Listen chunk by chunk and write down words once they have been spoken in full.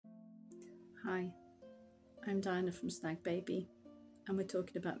Hi, I'm Diana from Snag Baby, and we're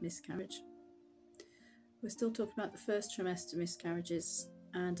talking about miscarriage. We're still talking about the first trimester miscarriages,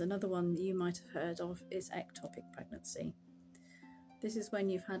 and another one that you might have heard of is ectopic pregnancy. This is when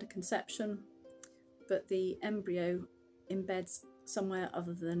you've had a conception, but the embryo embeds somewhere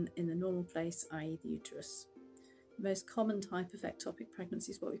other than in the normal place, i.e. the uterus. The most common type of ectopic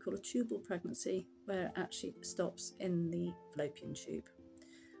pregnancy is what we call a tubal pregnancy, where it actually stops in the fallopian tube.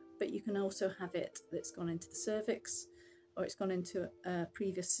 But you can also have it that's gone into the cervix, or it's gone into a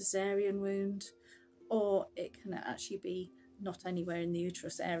previous cesarean wound, or it can actually be not anywhere in the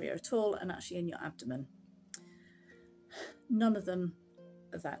uterus area at all and actually in your abdomen. None of them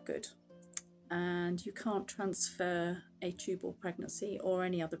are that good, and you can't transfer a tubal pregnancy or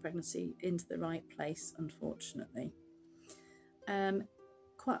any other pregnancy into the right place, unfortunately.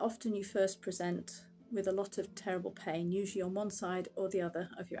 Quite often you first present with a lot of terrible pain, usually on one side or the other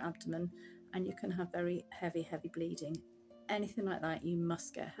of your abdomen, and you can have very heavy bleeding. Anything like that, you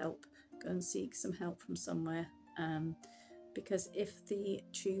must get help. Go and seek some help from somewhere, because if the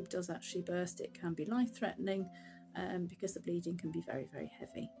tube does actually burst, it can be life-threatening, because the bleeding can be very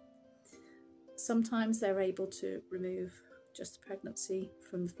heavy. Sometimes they're able to remove just the pregnancy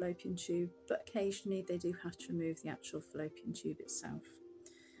from the fallopian tube, but occasionally they do have to remove the actual fallopian tube itself.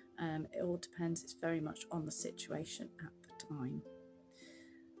 It all depends, it's very much on the situation at the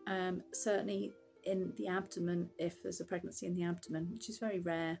time. Certainly in the abdomen, if there's a pregnancy in the abdomen, which is very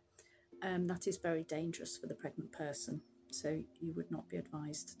rare, that is very dangerous for the pregnant person, so you would not be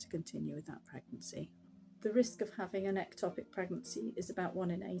advised to continue with that pregnancy. The risk of having an ectopic pregnancy is about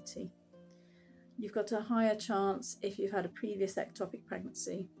 1 in 80. You've got a higher chance if you've had a previous ectopic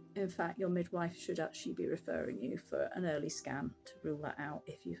pregnancy. In fact, your midwife should actually be referring you for an early scan to rule that out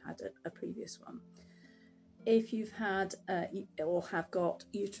if you've had a previous one. If you've had or have got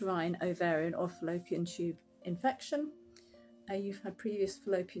uterine, ovarian or fallopian tube infection, you've had previous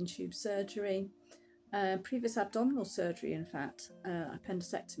fallopian tube surgery, previous abdominal surgery, in fact,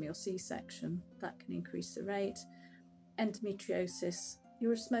 appendectomy or C-section, that can increase the rate, endometriosis,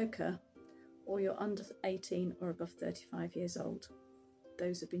 you're a smoker, or you're under 18 or above 35 years old.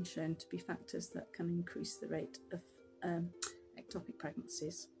 Those have been shown to be factors that can increase the rate of ectopic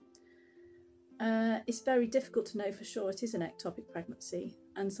pregnancies. It's very difficult to know for sure it is an ectopic pregnancy,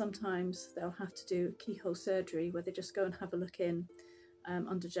 and sometimes they'll have to do keyhole surgery where they just go and have a look in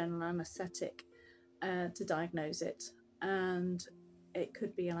under general anaesthetic to diagnose it, and it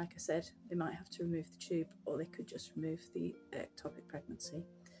could be, like I said, they might have to remove the tube, or they could just remove the ectopic pregnancy,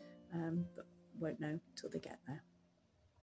 but won't know until they get there.